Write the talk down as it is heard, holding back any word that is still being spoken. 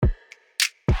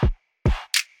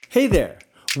Hey there!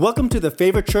 Welcome to the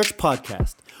Favorite Church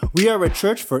podcast. We are a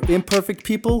church for imperfect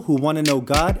people who want to know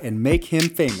God and make Him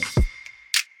famous.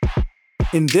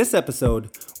 In this episode,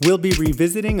 we'll be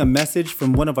revisiting a message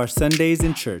from one of our Sundays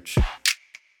in church.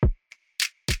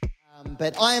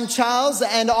 But I am Charles,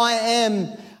 and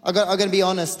I'm going to be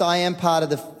honest, I am part of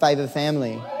the Favor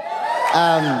family.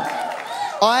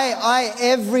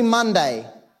 Every Monday,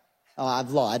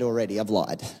 I've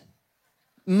lied.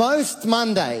 Most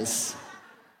Mondays,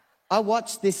 I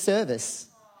watch this service.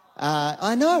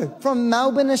 I know, from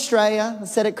Melbourne, Australia, I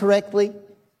said it correctly.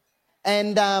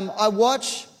 And I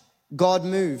watch God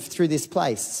move through this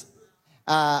place.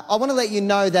 I want to let you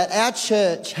know that our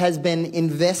church has been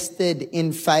invested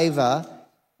in Favor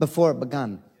before it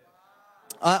begun.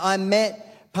 I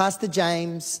met Pastor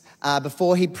James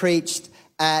before he preached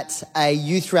at a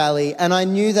youth rally, and I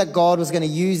knew that God was going to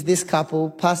use this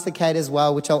couple, Pastor Kate as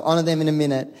well, which I'll honor them in a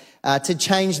minute, to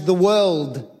change the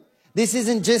world. This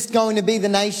isn't just going to be the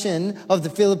nation of the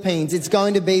Philippines. It's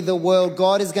going to be the world.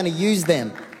 God is going to use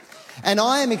them. And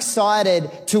I am excited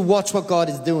to watch what God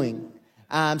is doing.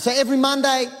 So every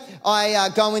Monday, I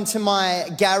go into my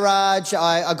garage.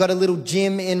 I got a little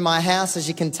gym in my house, as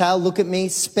you can tell. Look at me,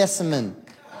 specimen.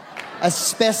 A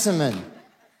specimen.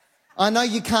 I know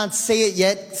you can't see it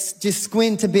yet. Just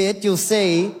squint a bit, you'll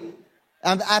see.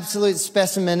 I'm an absolute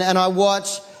specimen. And I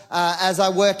watch as I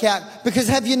work out. Because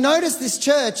have you noticed this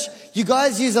church? You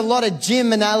guys use a lot of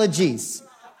gym analogies.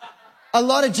 A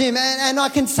lot of gym. And I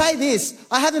can say this.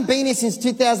 I haven't been here since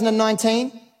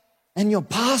 2019. And your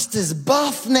pastor's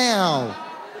buff now.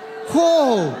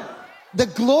 Whoa. The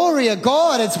glory of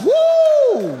God. It's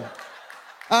woo.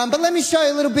 But let me show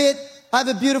you a little bit. I have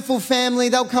a beautiful family.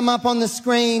 They'll come up on the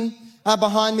screen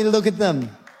behind me. Look at them.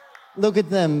 Look at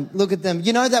them. Look at them.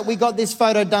 You know that we got this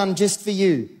photo done just for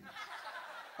you.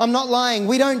 I'm not lying.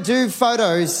 We don't do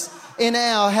photos in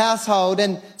our household.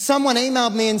 And someone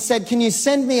emailed me and said, can you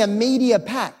send me a media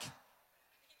pack?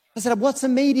 I said, what's a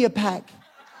media pack?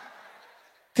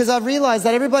 Because I realized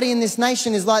that everybody in this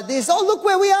nation is like this. Oh, look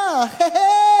where we are.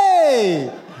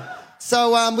 Hey!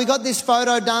 So we got this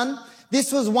photo done.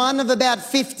 This was one of about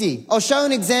 50. I'll show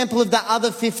an example of the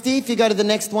other 50 if you go to the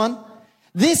next one.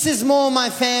 This is more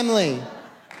my family.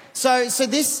 So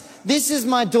this is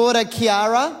my daughter,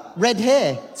 Kiara. Red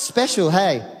hair. Special,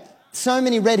 hey. So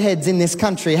many redheads in this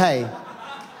country, hey.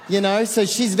 You know, so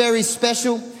she's very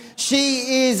special.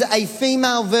 She is a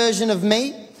female version of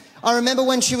me. I remember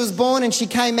when she was born and she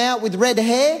came out with red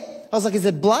hair. I was like, is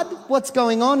it blood? What's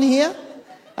going on here?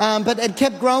 But it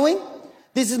kept growing.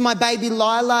 This is my baby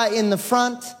Lila in the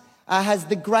front. Has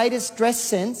the greatest dress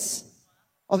sense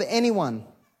of anyone.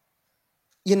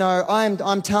 You know,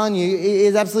 I'm telling you, it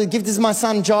is absolutely gift. This is my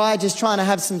son Jai, just trying to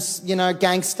have some,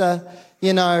 gangster,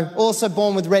 also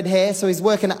born with red hair. So he's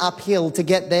working uphill to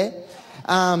get there.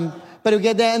 But he'll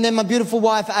get there. And then my beautiful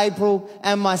wife, April,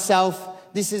 and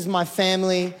myself. This is my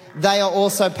family. They are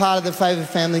also part of the Favor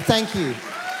family. Thank you.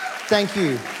 Thank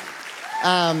you.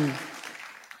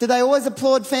 Do they always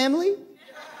applaud family?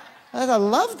 I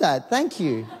love that. Thank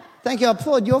you. Thank you. I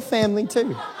applaud your family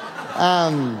too.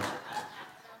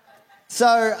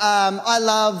 I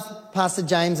love Pastor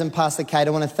James and Pastor Kate.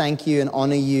 I want to thank you and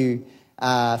honor you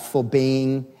for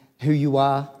being who you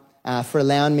are, for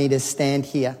allowing me to stand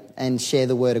here and share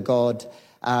the word of God.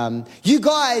 You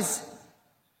guys,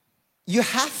 you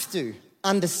have to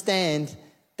understand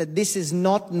that this is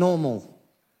not normal,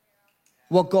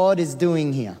 what God is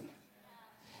doing here.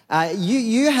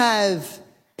 You have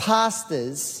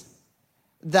pastors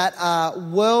that are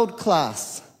world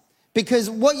class. Because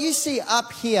what you see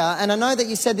up here, and I know that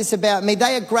you said this about me,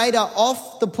 they are greater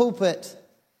off the pulpit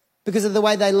because of the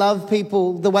way they love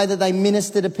people, the way that they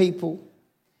minister to people.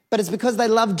 But it's because they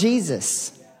love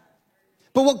Jesus.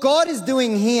 But what God is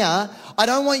doing here, I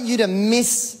don't want you to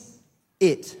miss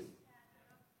it.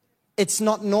 It's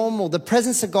not normal. The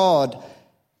presence of God,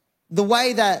 the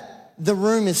way that the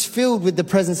room is filled with the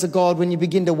presence of God when you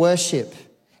begin to worship,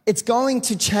 it's going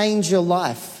to change your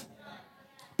life.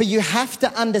 But you have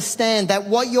to understand that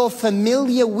what you're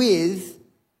familiar with,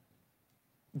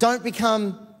 don't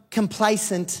become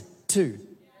complacent to.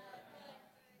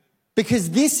 Because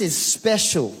this is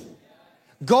special.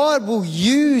 God will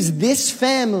use this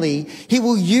family. He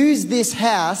will use this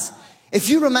house if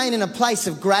you remain in a place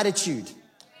of gratitude.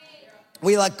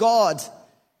 We're like, God,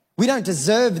 we don't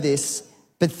deserve this,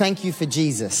 but thank you for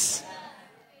Jesus.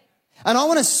 And I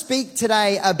want to speak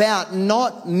today about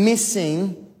not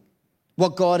missing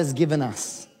what God has given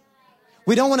us.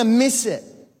 We don't want to miss it.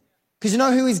 Because you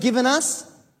know who He's given us?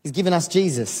 He's given us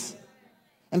Jesus.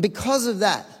 And because of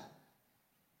that,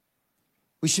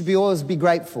 we should always be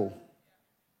grateful.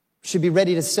 We should be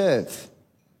ready to serve.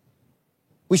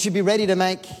 We should be ready to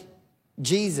make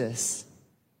Jesus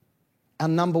our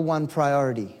number one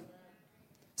priority.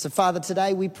 So, Father,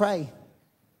 today we pray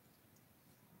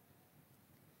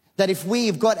that if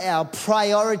we've got our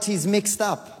priorities mixed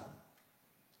up,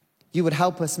 you would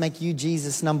help us make you,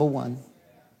 Jesus, number one.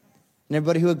 And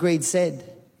everybody who agreed said,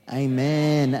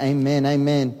 amen, amen,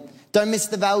 amen. Don't miss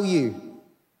the value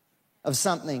of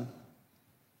something.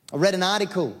 I read an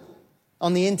article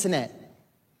on the internet,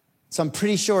 so I'm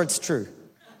pretty sure it's true.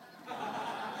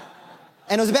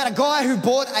 And it was about a guy who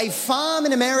bought a farm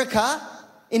in America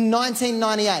in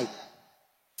 1998.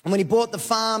 And when he bought the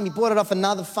farm, he bought it off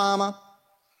another farmer.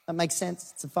 That makes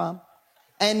sense, it's a farm.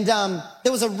 And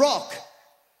there was a rock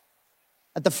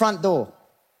at the front door.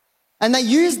 And they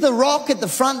used the rock at the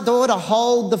front door to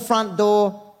hold the front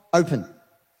door open.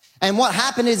 And what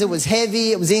happened is it was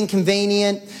heavy, it was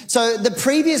inconvenient. So the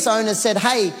previous owner said,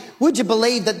 hey, would you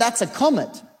believe that that's a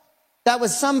comet? That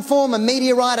was some form of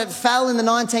meteorite that fell in the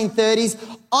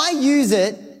 1930s. I use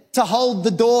it to hold the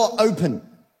door open.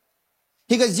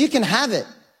 He goes, you can have it.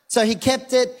 So he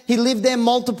kept it. He lived there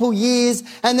multiple years.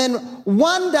 And then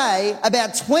one day,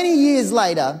 about 20 years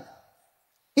later,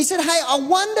 he said, hey, I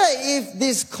wonder if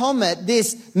this comet,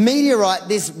 this meteorite,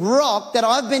 this rock that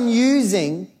I've been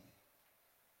using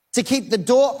to keep the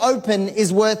door open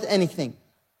is worth anything.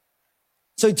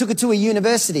 So he took it to a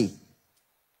university.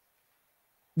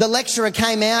 The lecturer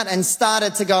came out and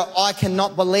started to go, I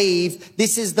cannot believe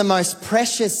this is the most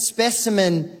precious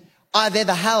specimen I've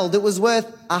ever held. It was worth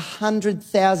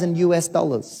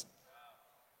 $100,000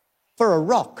 for a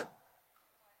rock.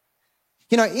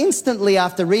 You know, instantly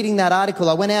after reading that article,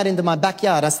 I went out into my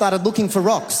backyard. I started looking for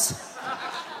rocks.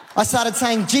 I started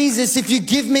saying, Jesus, if you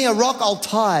give me a rock, I'll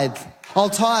tithe. I'll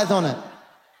tithe on it.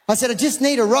 I said, I just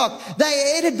need a rock.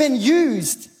 It had been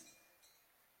used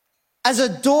as a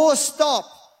doorstop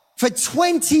for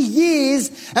 20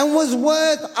 years and was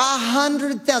worth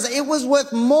 $100,000. It was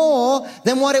worth more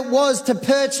than what it was to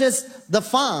purchase the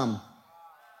farm.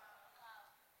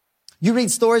 You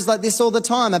read stories like this all the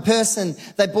time. A person,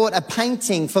 they bought a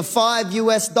painting for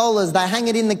 $5. They hang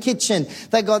it in the kitchen.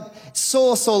 They got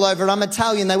sauce all over it. I'm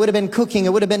Italian. They would have been cooking.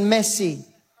 It would have been messy.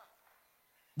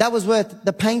 That was worth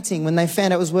the painting when they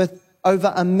found it was worth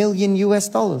over $1 million.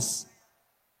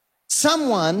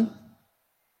 Someone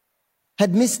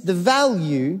had missed the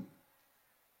value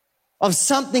of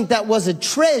something that was a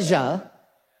treasure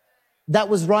that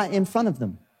was right in front of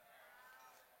them.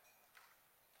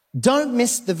 Don't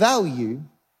miss the value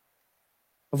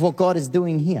of what God is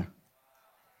doing here.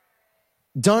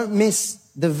 Don't miss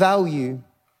the value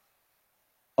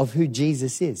of who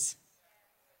Jesus is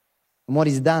and what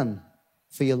he's done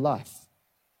for your life.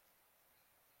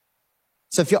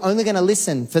 So if you're only going to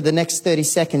listen for the next 30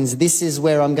 seconds, this is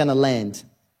where I'm going to land.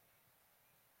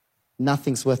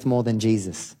 Nothing's worth more than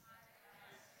Jesus.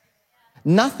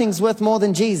 Nothing's worth more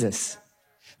than Jesus.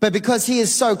 But because he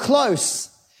is so close,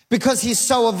 because he's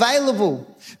so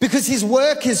available, because his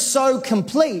work is so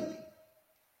complete,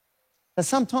 that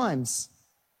sometimes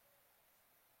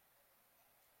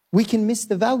we can miss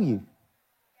the value.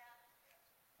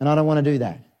 And I don't want to do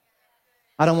that.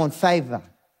 I don't want favor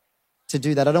to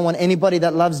do that. I don't want anybody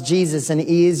that loves Jesus and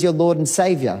he is your Lord and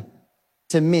Savior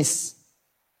to miss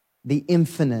the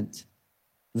infinite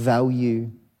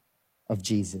value of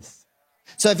Jesus.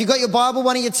 So if you've got your Bible,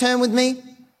 why don't you turn with me?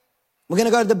 We're going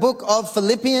to go to the book of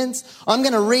Philippians. I'm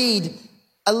going to read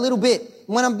a little bit.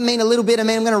 When I mean a little bit, I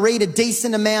mean I'm going to read a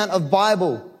decent amount of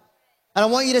Bible. And I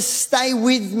want you to stay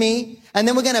with me. And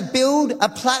then we're going to build a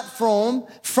platform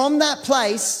from that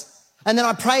place. And then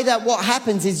I pray that what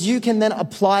happens is you can then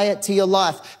apply it to your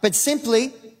life. But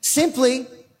simply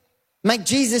make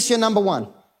Jesus your number one.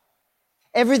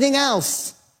 Everything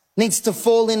else needs to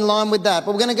fall in line with that.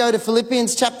 But we're going to go to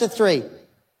Philippians chapter 3.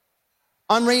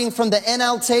 I'm reading from the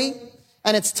NLT,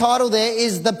 and its title there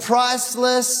is The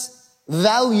Priceless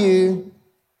Value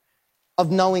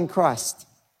of Knowing Christ.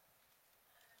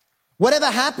 Whatever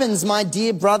happens, my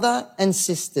dear brother and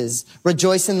sisters,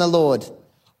 rejoice in the Lord.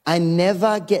 I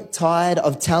never get tired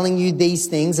of telling you these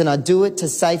things, and I do it to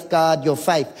safeguard your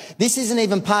faith. This isn't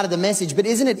even part of the message, but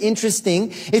isn't it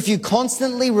interesting? If you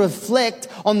constantly reflect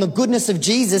on the goodness of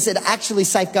Jesus, it actually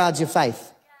safeguards your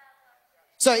faith.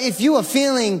 So if you are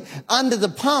feeling under the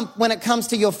pump when it comes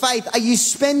to your faith, are you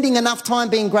spending enough time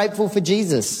being grateful for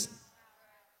Jesus?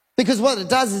 Because what it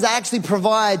does is it actually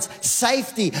provides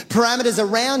safety, parameters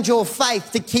around your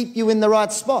faith to keep you in the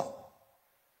right spot.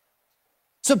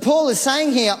 So Paul is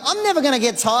saying here, I'm never going to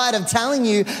get tired of telling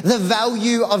you the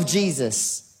value of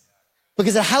Jesus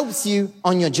because it helps you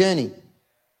on your journey.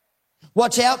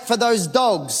 Watch out for those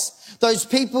dogs. those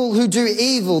people who do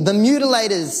evil, the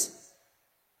mutilators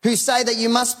who say that you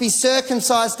must be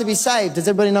circumcised to be saved. Does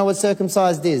everybody know what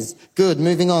circumcised is? Good,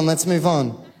 moving on, let's move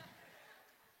on.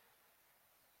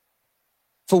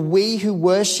 For we who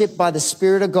worship by the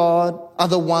Spirit of God are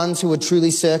the ones who are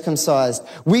truly circumcised.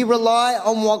 We rely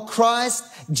on what Christ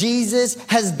Jesus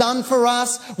has done for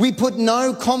us. We put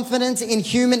no confidence in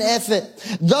human effort,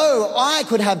 though I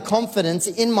could have confidence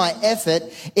in my effort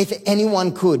if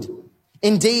anyone could.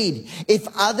 Indeed, if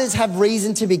others have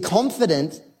reason to be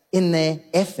confident in their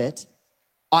effort,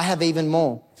 I have even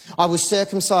more. I was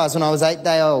circumcised when I was 8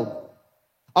 days old.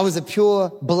 I was a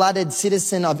pure-blooded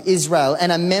citizen of Israel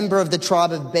and a member of the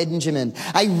tribe of Benjamin,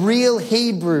 a real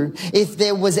Hebrew if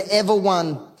there was ever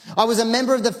one. I was a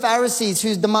member of the Pharisees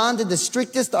who demanded the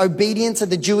strictest obedience of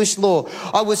the Jewish law.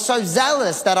 I was so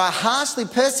zealous that I harshly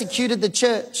persecuted the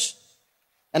church.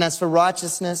 And as for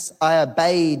righteousness, I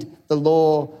obeyed the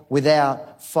law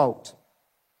without fault.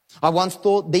 I once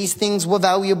thought these things were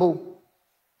valuable,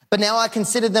 but now I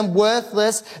consider them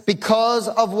worthless because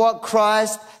of what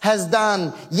Christ has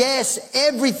done. Yes,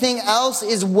 everything else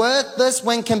is worthless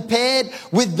when compared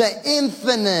with the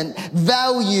infinite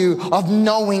value of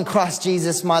knowing Christ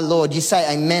Jesus, my Lord. You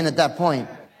say amen at that point.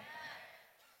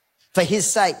 For his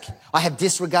sake, I have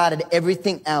disregarded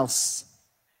everything else,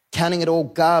 counting it all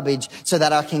garbage so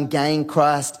that I can gain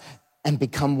Christ and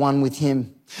become one with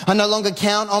him. I no longer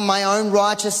count on my own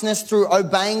righteousness through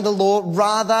obeying the law.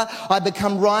 Rather, I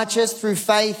become righteous through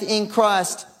faith in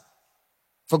Christ.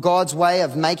 For God's way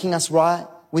of making us right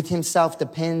with himself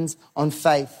depends on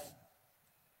faith.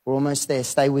 We're almost there.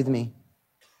 Stay with me.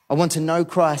 I want to know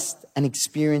Christ and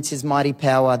experience his mighty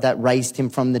power that raised him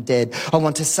from the dead. I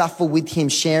want to suffer with him,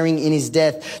 sharing in his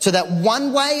death, so that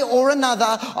one way or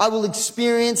another, I will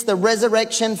experience the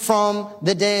resurrection from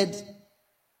the dead.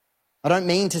 I don't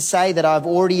mean to say that I've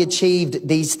already achieved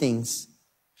these things,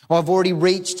 or I've already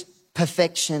reached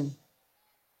perfection,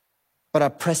 but I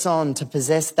press on to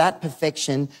possess that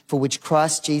perfection for which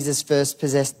Christ Jesus first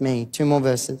possessed me. 2 more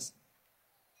verses.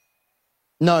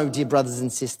 No, dear brothers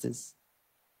and sisters,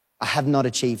 I have not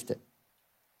achieved it,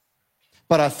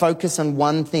 but I focus on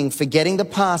one thing, forgetting the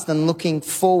past and looking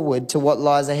forward to what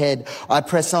lies ahead. I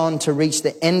press on to reach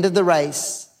the end of the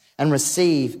race and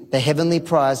receive the heavenly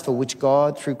prize for which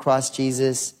God, through Christ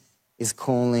Jesus, is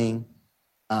calling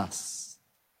us.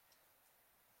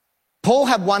 Paul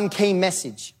had one key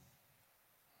message.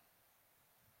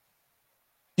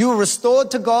 You were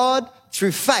restored to God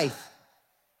through faith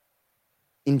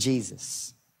in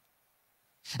Jesus.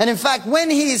 And in fact,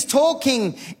 when he is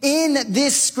talking in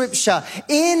this scripture,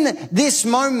 in this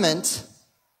moment,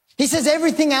 he says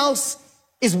everything else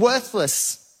is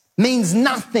worthless, means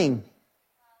nothing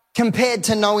compared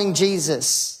to knowing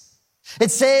Jesus. It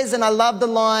says, and I love the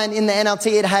line in the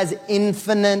NLT, it has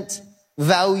infinite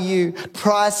value,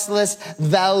 priceless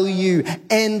value,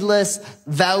 endless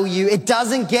value. It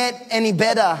doesn't get any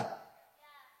better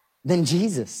than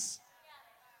Jesus.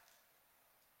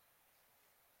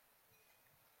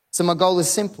 So my goal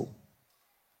is simple.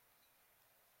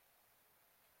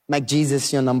 Make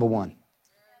Jesus your number one.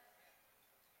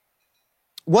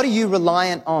 What are you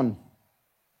reliant on?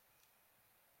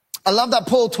 I love that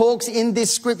Paul talks in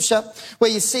this scripture where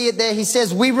you see it there. He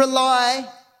says, we rely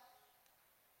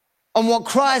on what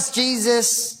Christ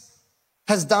Jesus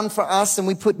has done for us, and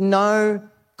we put no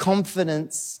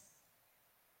confidence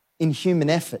in human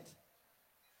effort.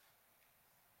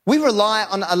 We rely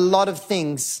on a lot of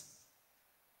things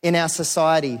in our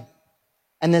society,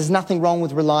 and there's nothing wrong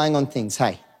with relying on things.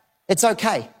 Hey, it's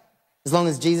okay as long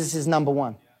as Jesus is number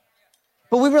one.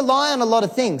 But we rely on a lot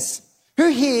of things. Who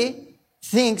here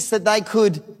thinks that they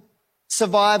could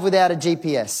survive without a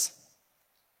GPS?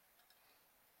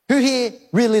 Who here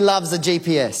really loves a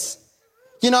GPS?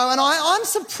 You know, and I'm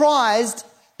surprised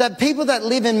that people that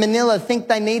live in Manila think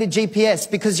they need a GPS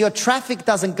because your traffic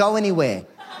doesn't go anywhere.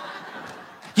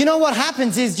 You know what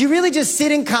happens is you really just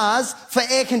sit in cars for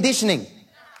air conditioning.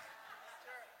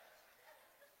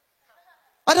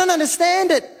 I don't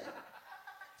understand it.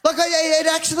 Like, it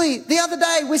actually, the other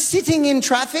day, we're sitting in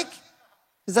traffic,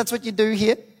 because that's what you do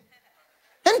here,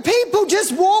 and people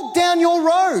just walk down your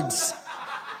roads.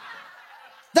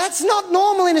 That's not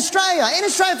normal in Australia. In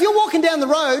Australia, if you're walking down the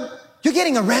road, you're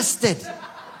getting arrested.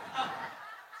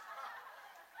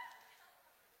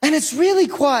 And it's really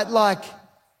quite like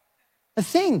a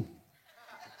thing.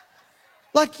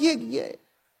 Like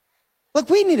look,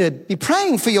 we need to be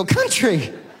praying for your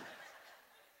country.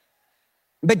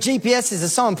 But GPSs are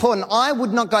so important. I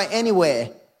would not go anywhere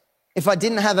if I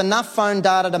didn't have enough phone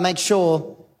data to make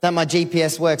sure that my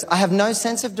GPS works. I have no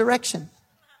sense of direction.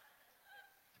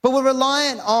 But we're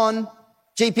reliant on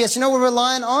GPS, you know what we're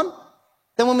reliant on?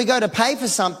 Then when we go to pay for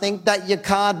something, that your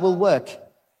card will work.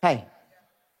 Hey.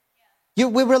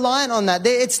 We're reliant on that.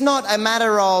 It's not a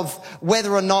matter of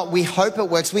whether or not we hope it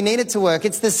works. We need it to work.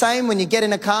 It's the same when you get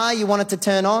in a car, you want it to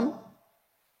turn on.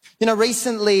 You know,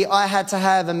 recently I had to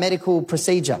have a medical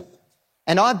procedure.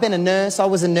 And I've been a nurse. I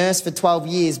was a nurse for 12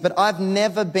 years, but I've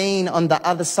never been on the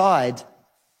other side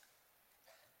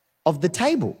of the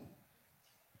table.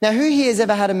 Now, who here has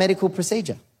ever had a medical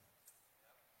procedure?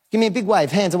 Give me a big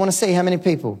wave. Hands, I want to see how many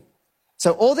people.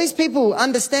 So all these people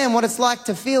understand what it's like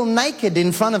to feel naked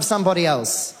in front of somebody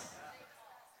else.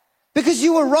 Because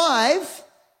you arrive,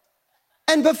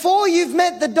 and before you've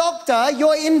met the doctor,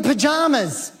 you're in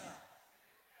pajamas.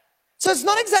 So it's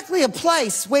not exactly a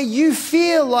place where you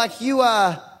feel like you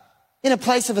are in a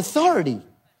place of authority.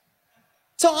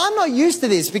 So I'm not used to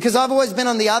this because I've always been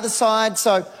on the other side.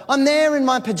 So I'm there in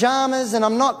my pajamas and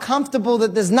I'm not comfortable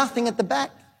that there's nothing at the back.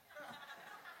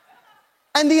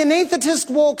 And the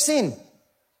anaesthetist walks in.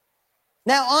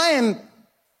 Now, I am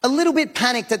a little bit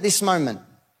panicked at this moment. I'm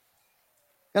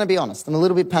going to be honest. I'm a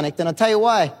little bit panicked, and I'll tell you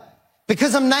why.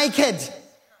 Because I'm naked.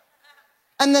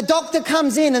 And the doctor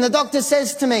comes in, and the doctor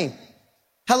says to me,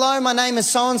 "Hello, my name is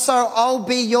so-and-so. I'll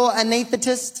be your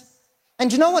anaesthetist." And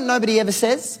do you know what nobody ever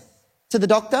says to the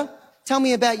doctor? "Tell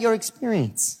me about your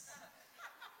experience.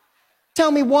 Tell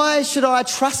me, why should I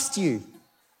trust you?"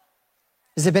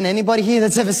 Has there been anybody here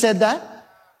that's ever said that?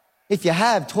 If you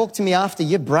have, talk to me after.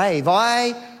 You're brave.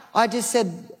 I just said,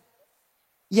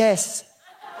 yes.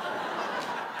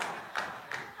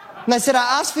 And they said,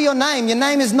 "I asked for your name. Your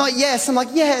name is not Yes." I'm like,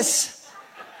 "Yes."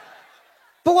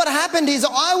 But what happened is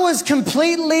I was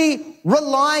completely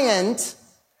reliant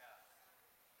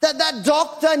that that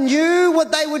doctor knew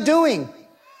what they were doing.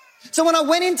 So when I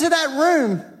went into that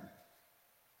room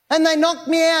and they knocked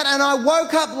me out and I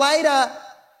woke up later,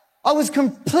 I was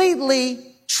completely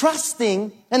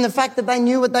trusting in the fact that they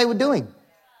knew what they were doing.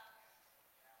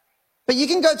 But you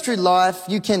can go through life,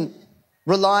 you can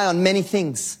rely on many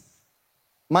things.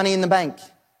 Money in the bank,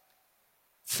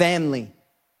 family,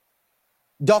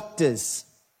 doctors.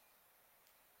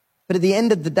 But at the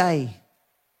end of the day,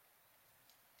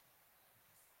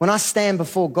 when I stand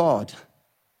before God,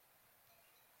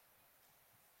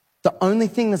 the only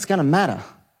thing that's going to matter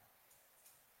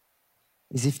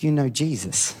is if you know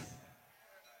Jesus.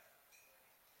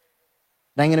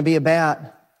 It ain't going to be about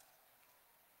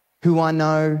who I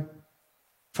know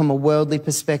from a worldly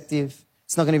perspective.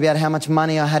 It's not going to be about how much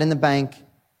money I had in the bank.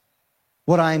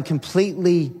 What I am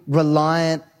completely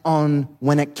reliant on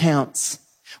when it counts,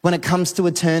 when it comes to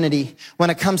eternity, when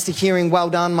it comes to hearing, "Well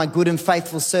done, my good and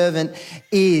faithful servant,"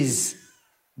 is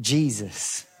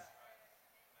Jesus.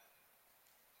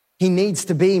 He needs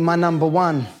to be my number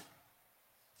one.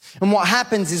 And what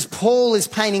happens is Paul is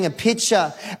painting a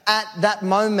picture at that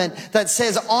moment that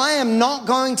says, I am not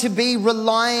going to be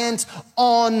reliant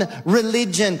on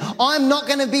religion. I'm not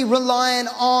going to be reliant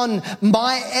on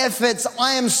my efforts.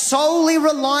 I am solely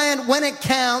reliant when it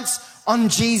counts on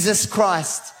Jesus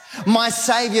Christ, my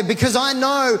Savior, because I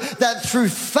know that through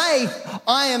faith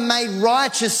I am made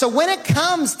righteous. So when it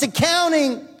comes to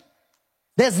counting,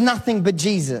 there's nothing but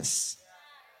Jesus.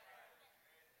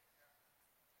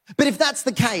 But if that's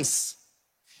the case,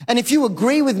 and if you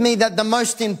agree with me that the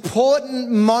most important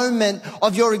moment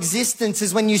of your existence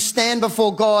is when you stand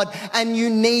before God and you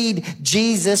need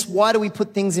Jesus, why do we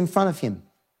put things in front of Him?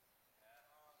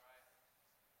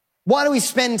 Why do we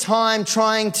spend time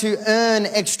trying to earn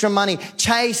extra money,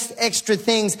 chase extra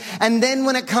things? And then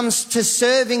when it comes to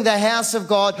serving the house of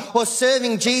God or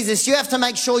serving Jesus, you have to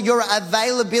make sure your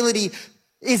availability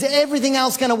is everything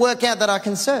else going to work out that I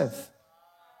can serve.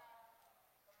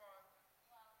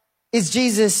 Is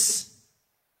Jesus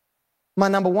my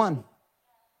number one?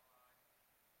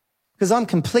 Because I'm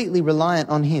completely reliant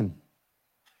on Him.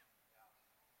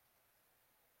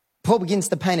 Paul begins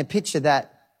to paint a picture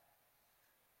that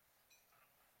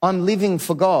I'm living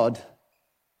for God.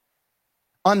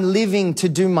 I'm living to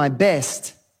do my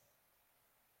best.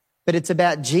 But it's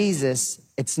about Jesus.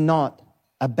 It's not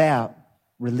about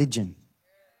religion.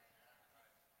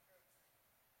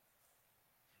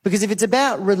 Because if it's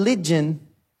about religion,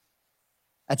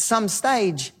 at some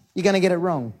stage, you're going to get it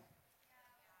wrong.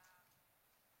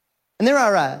 And there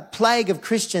are a plague of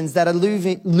Christians that are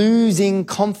losing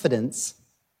confidence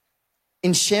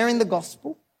in sharing the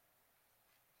gospel,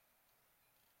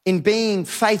 in being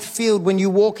faith-filled when you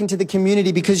walk into the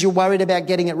community because you're worried about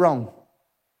getting it wrong.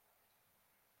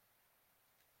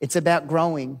 It's about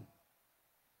growing.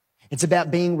 It's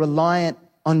about being reliant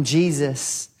on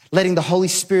Jesus, letting the Holy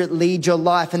Spirit lead your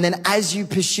life. And then as you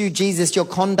pursue Jesus, your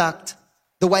conduct,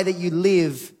 the way that you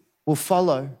live, will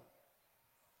follow.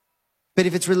 But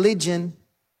if it's religion,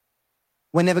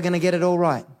 we're never going to get it all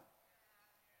right.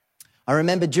 I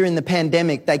remember during the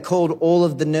pandemic, they called all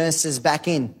of the nurses back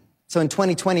in. So in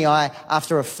 2020,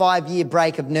 after a 5-year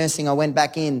break of nursing, I went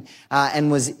back in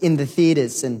and was in the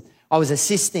theatres and I was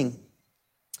assisting.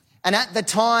 And at the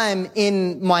time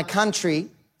in my country,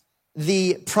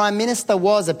 the Prime Minister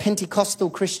was a Pentecostal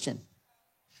Christian.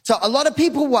 So a lot of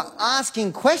people were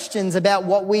asking questions about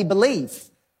what we believe.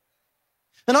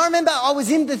 And I remember I was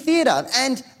in the theatre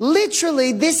and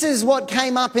literally this is what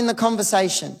came up in the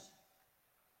conversation.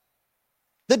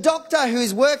 The doctor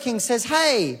who's working says,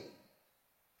 hey,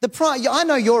 I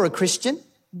know you're a Christian.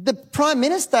 The Prime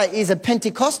Minister is a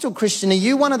Pentecostal Christian. Are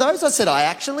you one of those? I said, I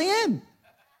actually am.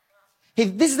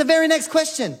 This is the very next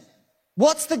question.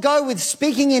 What's the go with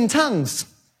speaking in tongues?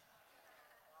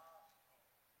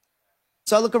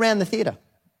 So I look around the theatre.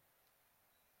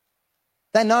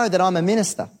 They know that I'm a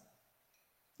minister.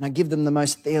 And I give them the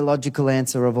most theological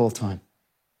answer of all time.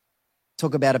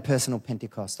 Talk about a personal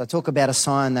Pentecost. I talk about a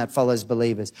sign that follows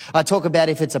believers. I talk about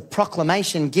if it's a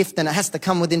proclamation gift and it has to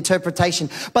come with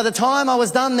interpretation. By the time I was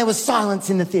done, there was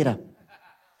silence in the theatre.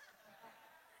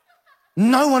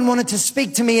 No one wanted to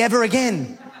speak to me ever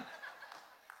again.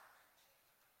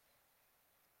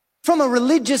 From a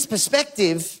religious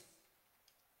perspective,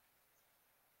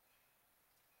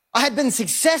 I had been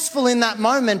successful in that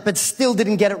moment, but still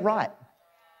didn't get it right.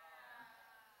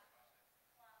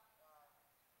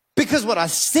 Because what I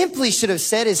simply should have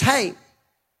said is, hey,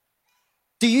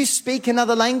 do you speak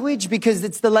another language? Because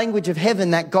it's the language of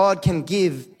heaven that God can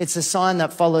give. It's a sign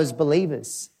that follows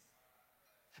believers.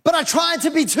 But I tried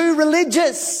to be too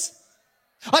religious.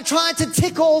 I tried to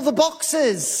tick all the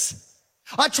boxes.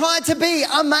 I tried to be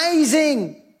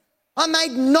amazing. I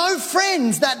made no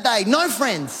friends that day, no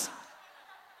friends.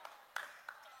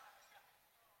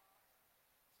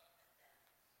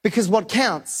 Because what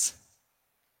counts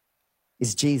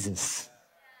is Jesus.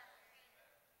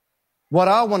 What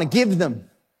I want to give them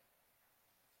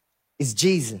is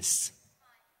Jesus.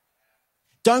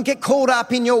 Don't get caught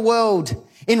up in your world,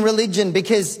 in religion,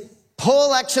 because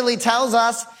Paul actually tells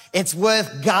us it's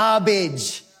worth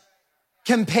garbage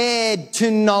compared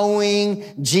to knowing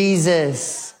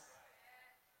Jesus.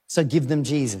 So give them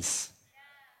Jesus.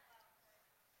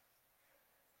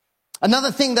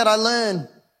 Another thing that I learned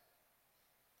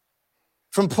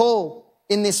from Paul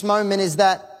in this moment is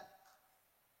that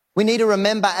we need to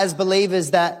remember as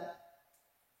believers that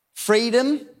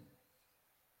freedom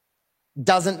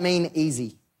doesn't mean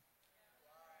easy.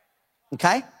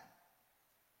 Okay?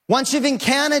 Once you've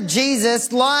encountered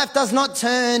Jesus, life does not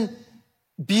turn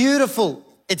beautiful.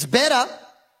 It's better.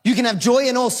 You can have joy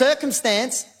in all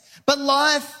circumstance, but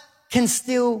life can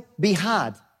still be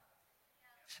hard.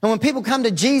 And when people come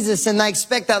to Jesus and they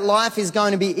expect that life is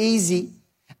going to be easy,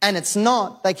 and it's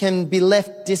not, they can be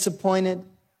left disappointed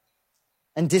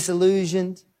and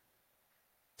disillusioned.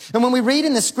 And when we read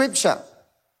in the scripture,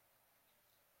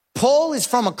 Paul is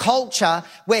from a culture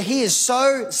where he is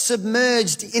so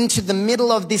submerged into the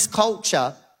middle of this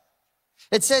culture.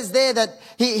 It says there that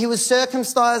he was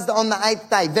circumcised on the 8th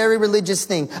day, very religious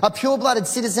thing. A pure-blooded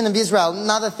citizen of Israel,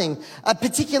 another thing. A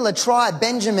particular tribe,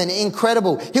 Benjamin,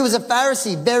 incredible. He was a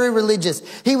Pharisee, very religious.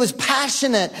 He was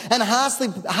passionate and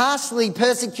harshly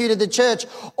persecuted the church.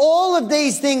 All of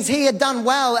these things he had done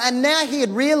well, and now he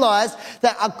had realized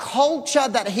that a culture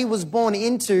that he was born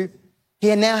into,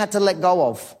 he now had to let go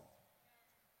of.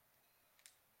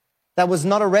 That was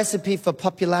not a recipe for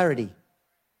popularity.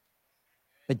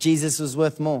 But Jesus was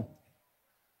worth more.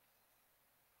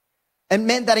 It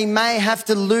meant that he may have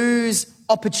to lose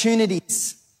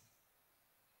opportunities,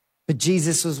 but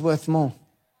Jesus was worth more.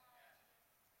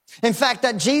 In fact,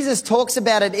 that Jesus talks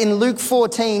about it in Luke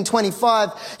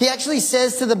 14:25. He actually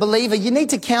says to the believer, you need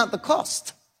to count the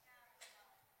cost.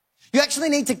 You actually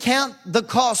need to count the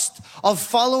cost of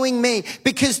following me,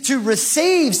 because to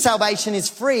receive salvation is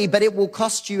free, but it will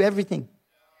cost you everything.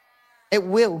 It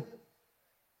will.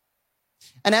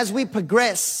 And as we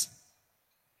progress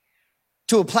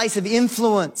to a place of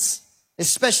influence,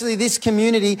 especially this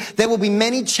community, there will be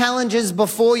many challenges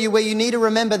before you where you need to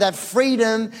remember that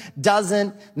freedom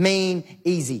doesn't mean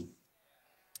easy.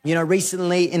 You know,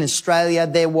 recently in Australia,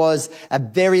 there was a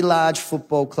very large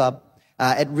football club.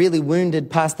 It really wounded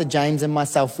Pastor James and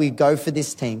myself. We go for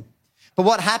this team. But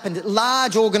what happened,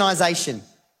 large organization,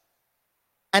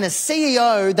 and a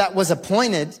CEO that was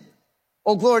appointed,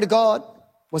 all glory to God,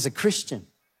 was a Christian.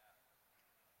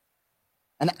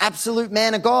 An absolute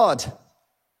man of God.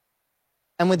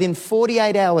 And within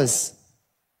 48 hours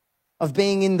of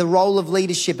being in the role of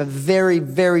leadership, a very,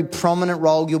 very prominent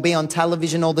role. You'll be on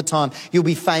television all the time. You'll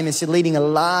be famous. You're leading a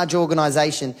large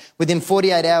organization. Within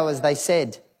 48 hours, they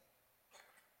said,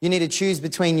 you need to choose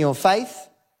between your faith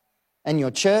and your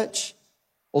church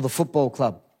or the football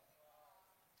club.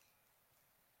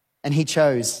 And he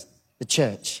chose the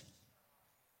church.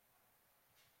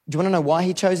 Do you want to know why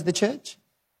he chose the church?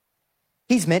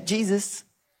 He's met Jesus.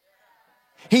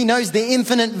 He knows the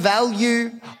infinite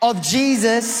value of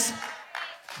Jesus.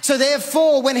 So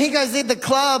therefore, when he goes in the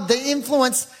club, the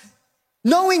influence,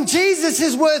 knowing Jesus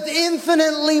is worth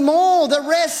infinitely more. The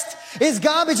rest is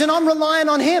garbage, and I'm relying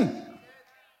on him.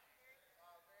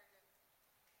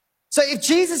 So if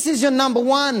Jesus is your number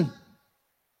one,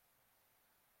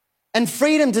 and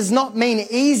freedom does not mean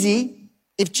easy,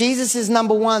 if Jesus is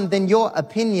number one, then your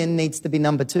opinion needs to be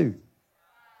number two.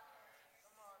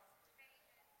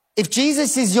 If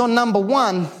Jesus is your number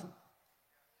one,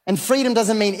 and freedom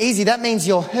doesn't mean easy, that means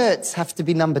your hurts have to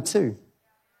be number two.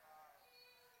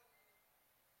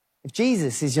 If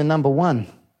Jesus is your number one,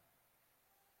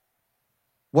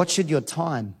 what should your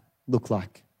time look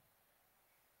like?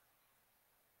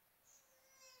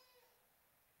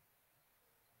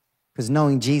 Because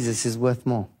knowing Jesus is worth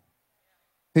more.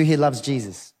 Who here loves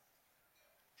Jesus?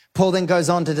 Paul then goes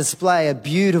on to display a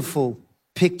beautiful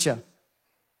picture.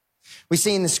 We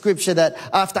see in the scripture that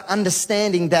after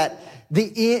understanding that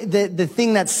the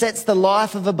thing that sets the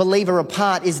life of a believer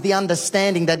apart is the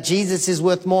understanding that Jesus is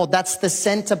worth more. That's the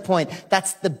center point.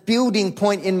 That's the building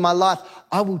point in my life.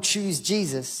 I will choose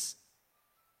Jesus.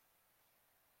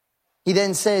 He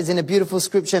then says in a beautiful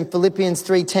scripture in Philippians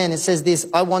 3:10, it says this,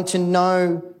 I want to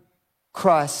know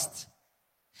Christ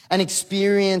and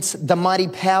experience the mighty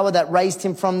power that raised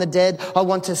him from the dead. I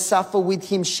want to suffer with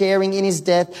him, sharing in his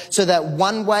death, so that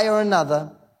one way or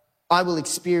another, I will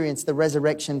experience the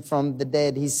resurrection from the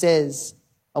dead. He says,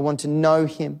 I want to know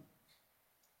him.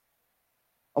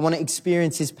 I want to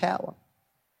experience his power.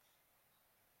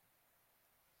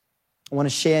 I want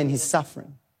to share in his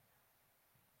suffering.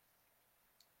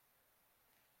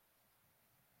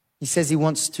 He says he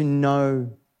wants to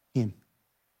know him.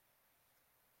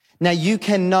 Now, you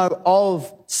can know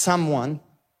of someone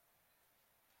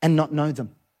and not know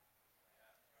them.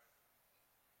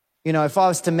 You know, if I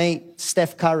was to meet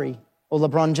Steph Curry or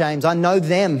LeBron James, I know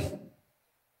them.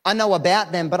 I know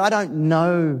about them, but I don't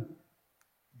know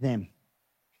them.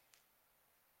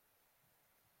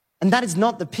 And that is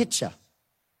not the picture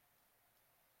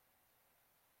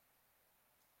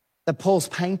that Paul's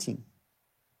painting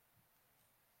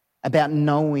about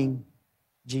knowing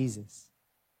Jesus.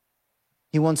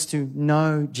 He wants to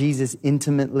know Jesus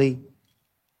intimately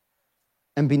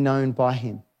and be known by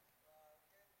him.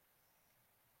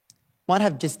 Might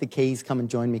have just the keys come and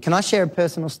join me. Can I share a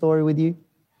personal story with you?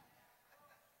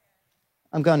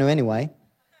 I'm going to anyway.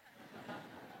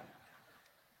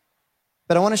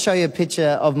 But I want to show you a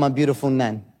picture of my beautiful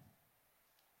Nan.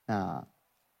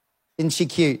 Isn't she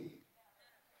cute?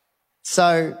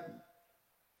 So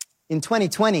in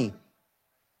 2020,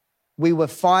 we were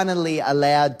finally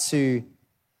allowed to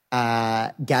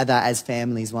gather as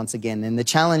families once again. And the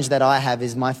challenge that I have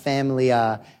is my family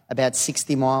are about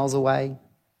 60 miles away.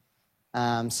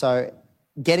 So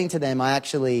getting to them, I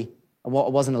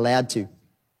wasn't allowed to.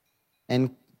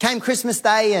 And came Christmas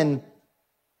Day and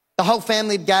the whole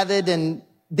family had gathered, and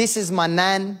this is my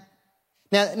Nan.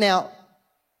 Now,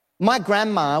 my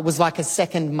grandma was like a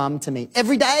second mum to me.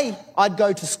 Every day I'd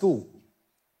go to school.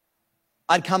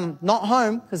 I'd come not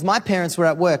home because my parents were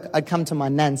at work. I'd come to my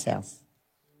Nan's house.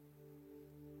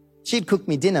 She'd cook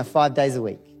me dinner 5 days a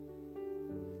week.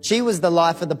 She was the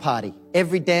life of the party.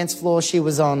 Every dance floor she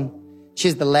was on, she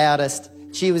was the loudest.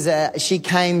 She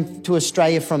came to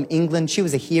Australia from England. She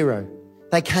was a hero.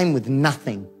 They came with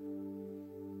nothing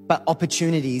but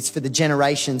opportunities for the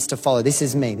generations to follow. This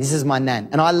is me. This is my Nan.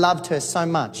 And I loved her so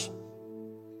much.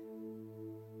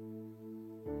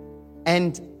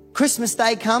 And Christmas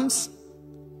Day comes,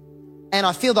 and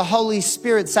I feel the Holy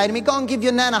Spirit say to me, go and give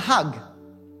your Nan a hug.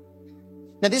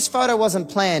 Now, this photo wasn't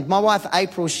planned. My wife,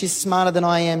 April, she's smarter than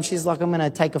I am. She's like, I'm going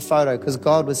to take a photo because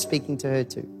God was speaking to her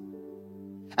too.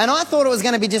 And I thought it was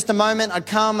going to be just a moment. I'd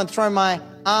come and throw my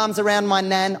arms around my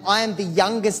Nan. I am the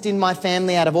youngest in my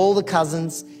family out of all the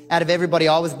cousins. Out of everybody,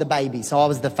 I was the baby, so I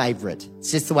was the favourite. It's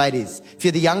just the way it is. If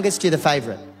you're the youngest, you're the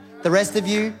favourite. The rest of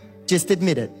you, just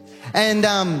admit it. And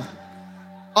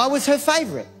I was her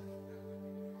favourite.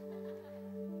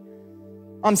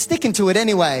 I'm sticking to it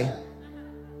anyway.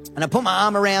 And I put my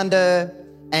arm around her,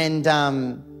 and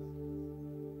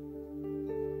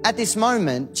at this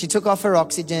moment, she took off her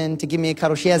oxygen to give me a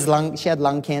cuddle. She had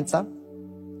lung cancer.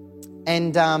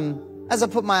 And As I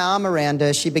put my arm around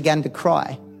her, she began to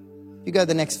cry. You go to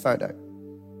the next photo.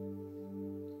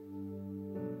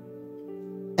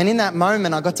 And in that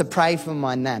moment, I got to pray for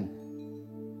my nan.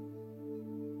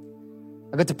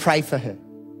 I got to pray for her.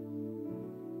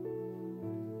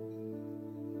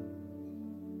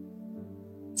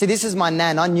 See, this is my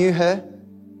nan. I knew her.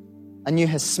 I knew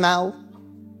her smell.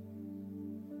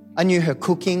 I knew her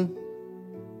cooking.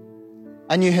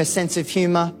 I knew her sense of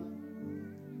humor.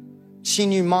 She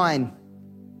knew mine.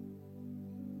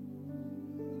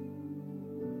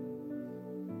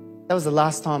 That was the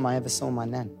last time I ever saw my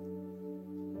nan.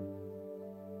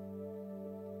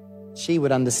 She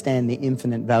would understand the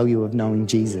infinite value of knowing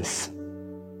Jesus.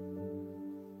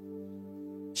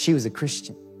 She was a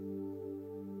Christian.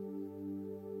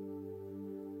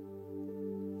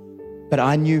 But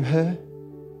I knew her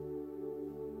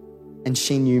and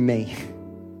she knew me.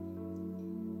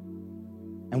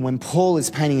 And when Paul is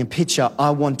painting a picture,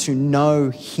 I want to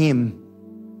know him.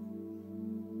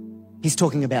 He's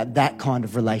talking about that kind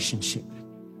of relationship.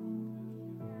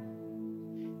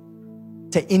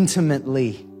 To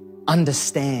intimately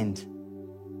understand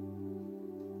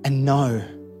and know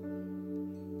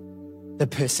the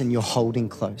person you're holding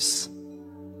close.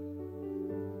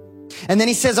 And then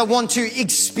he says, I want to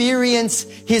experience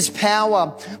his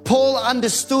power. Paul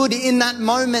understood in that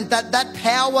moment that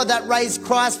power that raised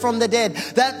Christ from the dead,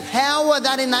 that power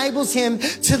that enables him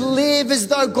to live as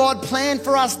though God planned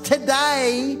for us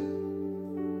today,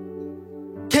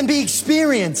 can be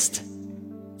experienced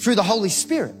through the Holy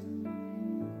Spirit.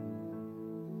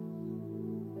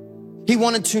 He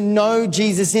wanted to know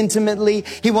Jesus intimately.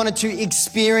 He wanted to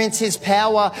experience his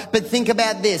power. But think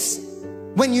about this.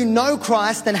 When you know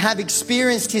Christ and have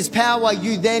experienced his power,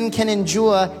 you then can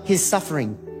endure his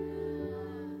suffering.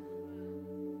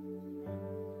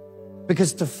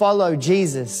 Because to follow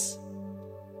Jesus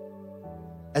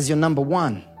as your number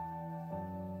one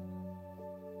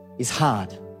is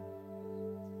hard.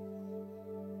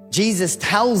 Jesus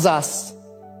tells us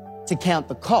to count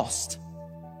the cost,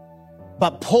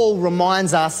 but Paul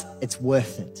reminds us it's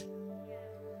worth it.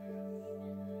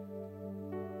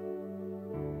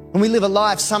 And we live a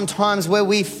life sometimes where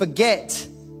we forget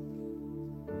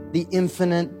the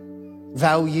infinite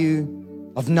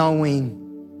value of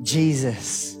knowing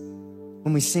Jesus.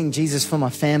 When we sing Jesus for my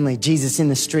family, Jesus in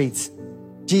the streets,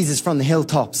 Jesus from the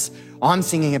hilltops, I'm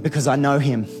singing it because I know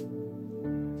him.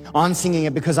 I'm singing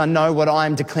it because I know what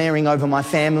I'm declaring over my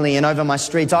family and over my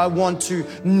streets. I want to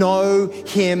know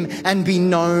him and be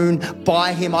known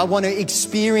by him. I want to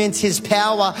experience his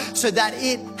power so that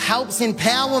it helps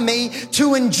empower me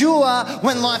to endure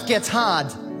when life gets hard.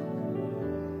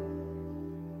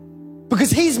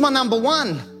 Because he's my number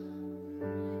one.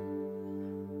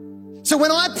 So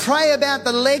when I pray about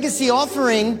the legacy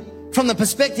offering from the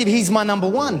perspective he's my number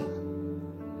one,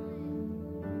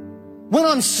 when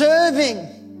I'm serving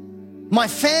my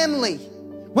family,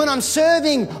 when I'm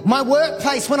serving my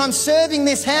workplace, when I'm serving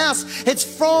this house, it's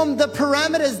from the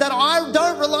parameters that I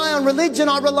don't rely on religion,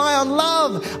 I rely on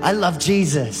love. I love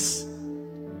Jesus.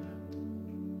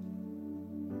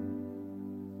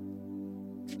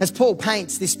 As Paul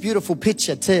paints this beautiful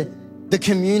picture to the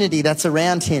community that's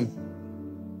around him,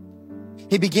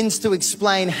 he begins to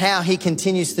explain how he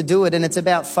continues to do it, and it's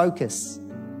about focus.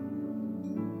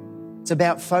 It's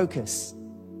about focus.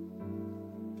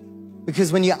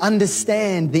 Because when you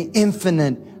understand the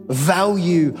infinite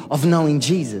value of knowing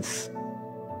Jesus,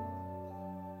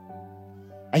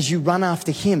 as you run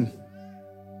after him,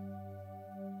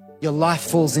 your life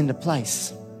falls into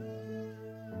place.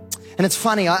 And it's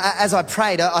funny, as I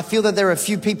prayed, I feel that there are a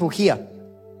few people here.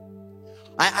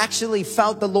 I actually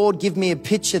felt the Lord give me a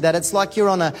picture that it's like you're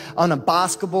on a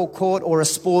basketball court or a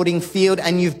sporting field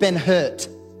and you've been hurt.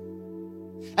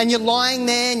 And you're lying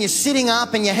there and you're sitting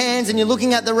up in your hands and you're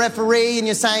looking at the referee and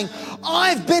you're saying,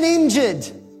 I've been injured.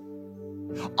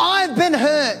 I've been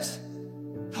hurt.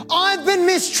 I've been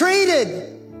mistreated.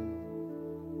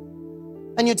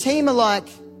 And your team are like,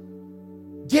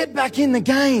 get back in the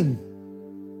game.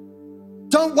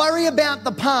 Don't worry about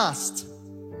the past.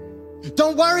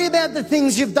 Don't worry about the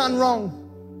things you've done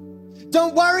wrong.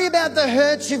 Don't worry about the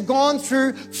hurts you've gone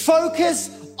through. Focus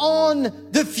on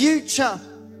the future.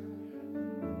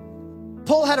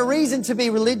 Paul had a reason to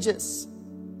be religious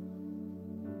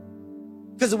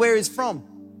because of where he's from.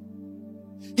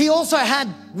 He also had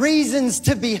reasons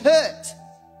to be hurt.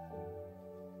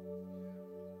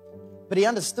 But he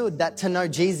understood that to know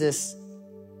Jesus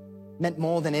meant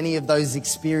more than any of those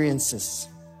experiences.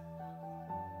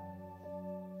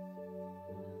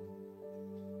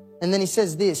 And then he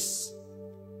says this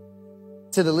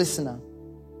to the listener.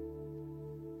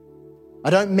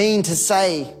 I don't mean to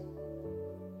say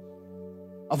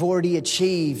I've already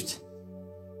achieved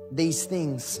these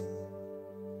things,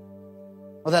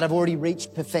 or that I've already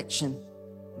reached perfection.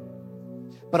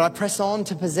 But I press on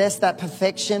to possess that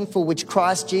perfection for which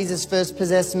Christ Jesus first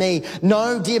possessed me.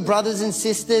 No, dear brothers and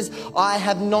sisters, I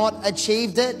have not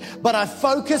achieved it, but I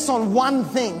focus on one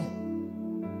thing.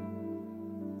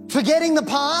 Forgetting the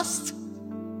past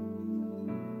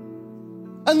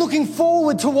and looking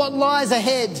forward to what lies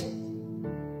ahead.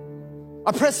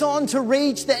 I press on to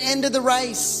reach the end of the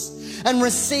race and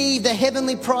receive the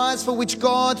heavenly prize for which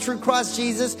God, through Christ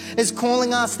Jesus, is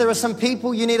calling us. There are some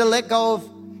people you need to let go of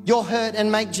your hurt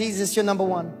and make Jesus your number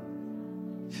one.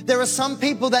 There are some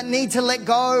people that need to let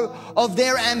go of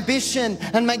their ambition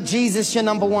and make Jesus your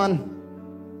number one.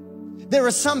 There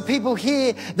are some people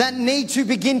here that need to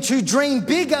begin to dream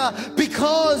bigger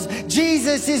because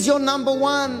Jesus is your number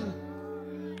one.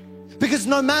 Because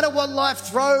no matter what life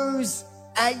throws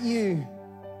at you,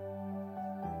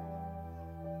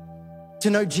 to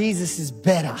know Jesus is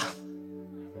better.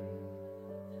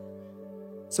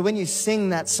 So when you sing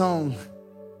that song,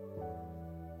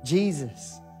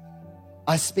 Jesus,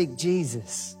 I speak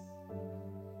Jesus.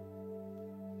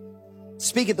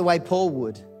 Speak it the way Paul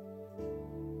would,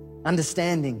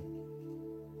 understanding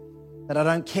that I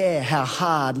don't care how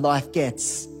hard life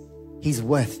gets, He's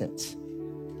worth it.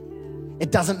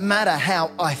 It doesn't matter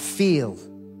how I feel,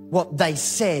 what they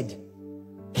said,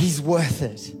 He's worth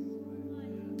it.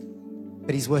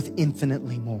 But He's worth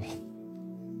infinitely more.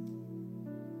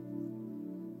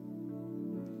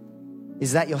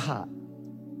 Is that your heart?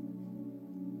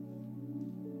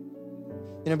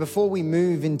 You know, before we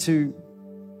move into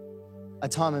a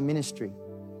time of ministry,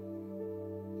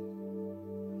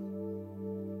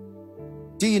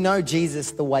 do you know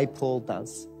Jesus the way Paul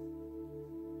does?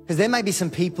 Because there may be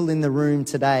some people in the room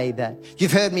today that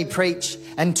you've heard me preach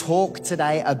and talk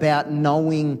today about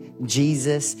knowing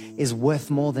Jesus is worth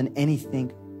more than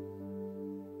anything.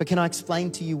 But can I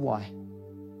explain to you why?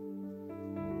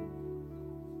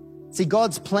 See,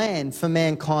 God's plan for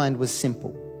mankind was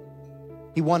simple.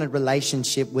 He wanted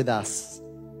relationship with us,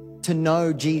 to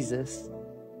know Jesus.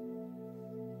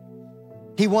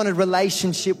 He wanted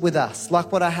relationship with us,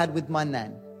 like what I had with my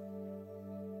nan.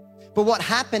 But what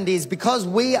happened is, because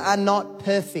we are not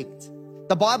perfect,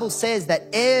 the Bible says that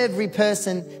every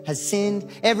person has sinned,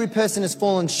 every person has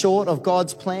fallen short of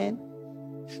God's plan.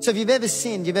 So if you've ever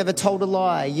sinned, you've ever told a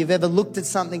lie, you've ever looked at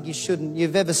something you shouldn't,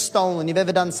 you've ever stolen, you've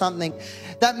ever done something,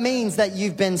 that means that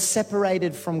you've been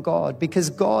separated from God, because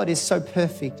God is so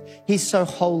perfect. He's so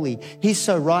holy. He's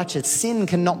so righteous. Sin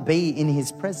cannot be in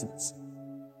His presence.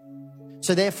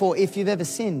 So therefore, if you've ever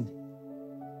sinned,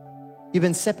 you've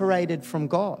been separated from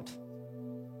God.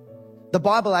 The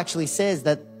Bible actually says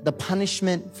that the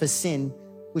punishment for sin,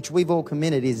 which we've all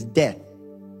committed, is death,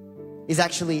 is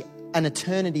actually an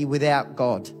eternity without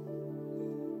God.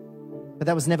 But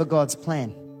that was never God's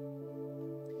plan.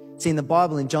 See, in the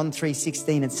Bible, in John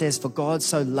 3:16, it says, "For God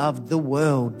so loved the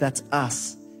world," that's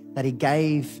us, "that He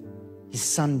gave His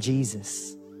Son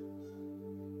Jesus."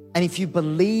 And if you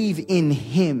believe in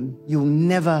Him, you'll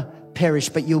never perish,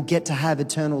 but you'll get to have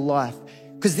eternal life.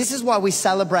 Because this is why we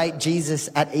celebrate Jesus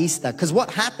at Easter. Because what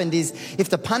happened is, if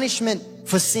the punishment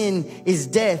for sin is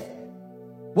death,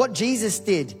 what Jesus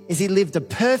did is He lived a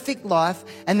perfect life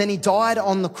and then He died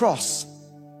on the cross.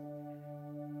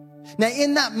 Now,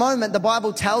 in that moment, the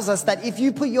Bible tells us that if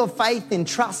you put your faith and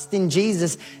trust in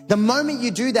Jesus, the moment you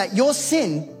do that, your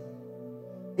sin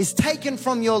is taken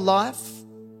from your life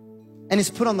and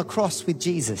is put on the cross with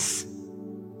Jesus.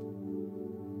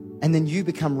 And then you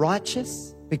become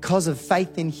righteous because of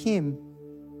faith in Him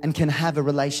and can have a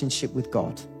relationship with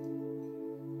God.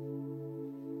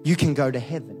 You can go to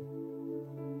heaven,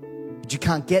 but you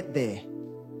can't get there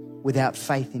without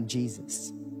faith in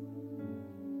Jesus.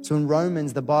 So in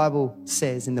Romans, the Bible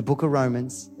says, in the book of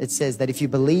Romans, it says that if you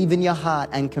believe in your heart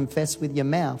and confess with your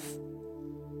mouth,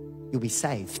 you'll be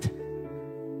saved.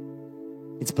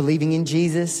 It's believing in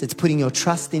Jesus. It's putting your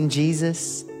trust in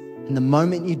Jesus. And the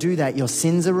moment you do that, your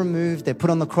sins are removed. They're put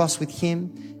on the cross with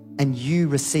Him, and you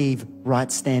receive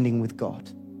right standing with God.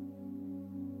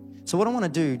 So what I want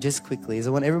to do just quickly is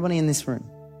I want everybody in this room,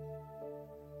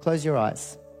 close your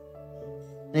eyes.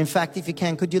 And in fact, if you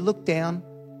can, could you look down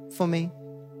for me?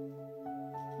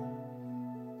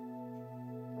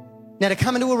 Now, to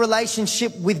come into a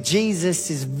relationship with Jesus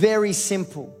is very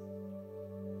simple.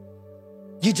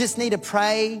 You just need to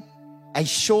pray a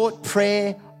short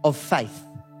prayer of faith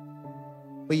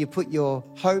where you put your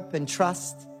hope and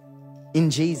trust in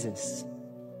Jesus.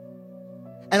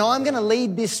 And I'm going to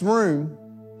lead this room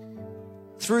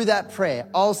through that prayer.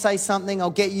 I'll say something, I'll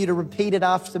get you to repeat it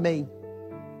after me.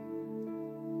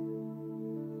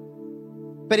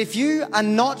 But if you are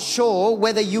not sure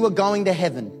whether you are going to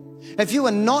heaven, if you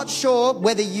are not sure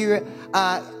whether you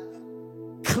are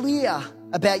clear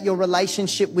about your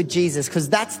relationship with Jesus, because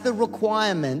that's the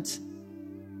requirement,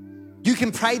 you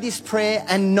can pray this prayer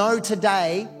and know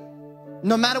today,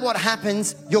 no matter what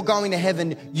happens, you're going to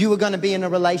heaven. You are going to be in a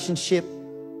relationship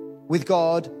with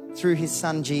God through his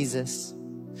son, Jesus.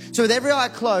 So with every eye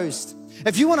closed,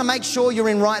 if you want to make sure you're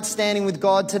in right standing with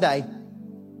God today,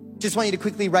 just want you to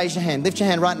quickly raise your hand. Lift your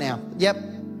hand right now. Yep.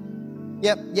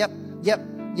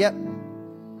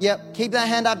 Keep that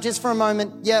hand up just for a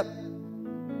moment. Yep.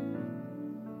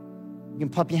 You can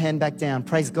pop your hand back down.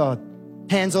 Praise God.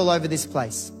 Hands all over this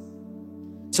place.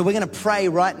 So we're going to pray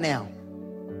right now.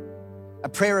 A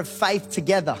prayer of faith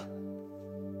together.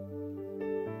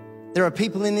 There are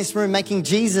people in this room making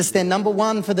Jesus their number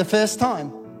one for the first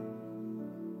time.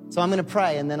 So I'm going to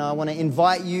pray, and then I want to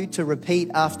invite you to repeat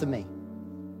after me.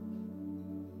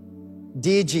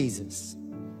 Dear Jesus,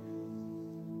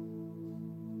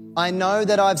 I know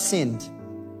that I've sinned,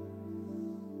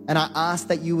 and I ask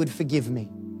that you would forgive me.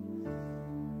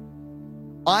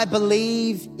 I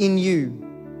believe in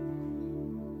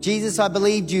you. Jesus, I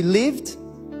believed you lived,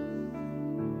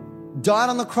 died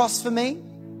on the cross for me,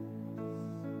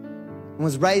 and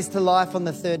was raised to life on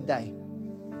the third day.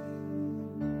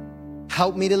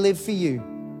 Help me to live for you.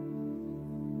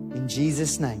 In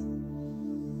Jesus'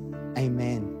 name,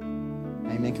 amen.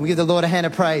 Amen. Can we give the Lord a hand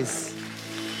of praise?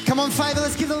 Come on, Favor,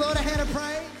 let's give the Lord a hand of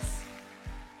praise.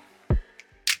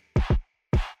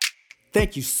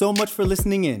 Thank you so much for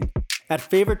listening in. At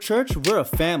Favor Church, we're a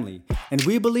family, and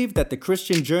we believe that the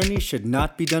Christian journey should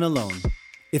not be done alone.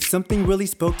 If something really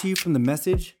spoke to you from the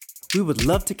message, we would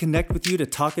love to connect with you to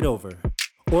talk it over.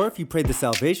 Or if you prayed the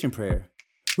salvation prayer,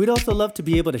 we'd also love to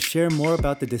be able to share more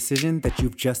about the decision that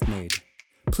you've just made.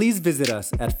 Please visit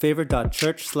us at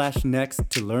favor.church/next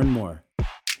to learn more.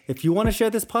 If you want to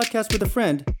share this podcast with a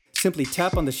friend, simply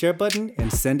tap on the share button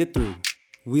and send it through.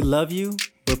 We love you.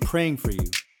 We're praying for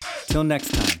you. Till next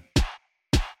time.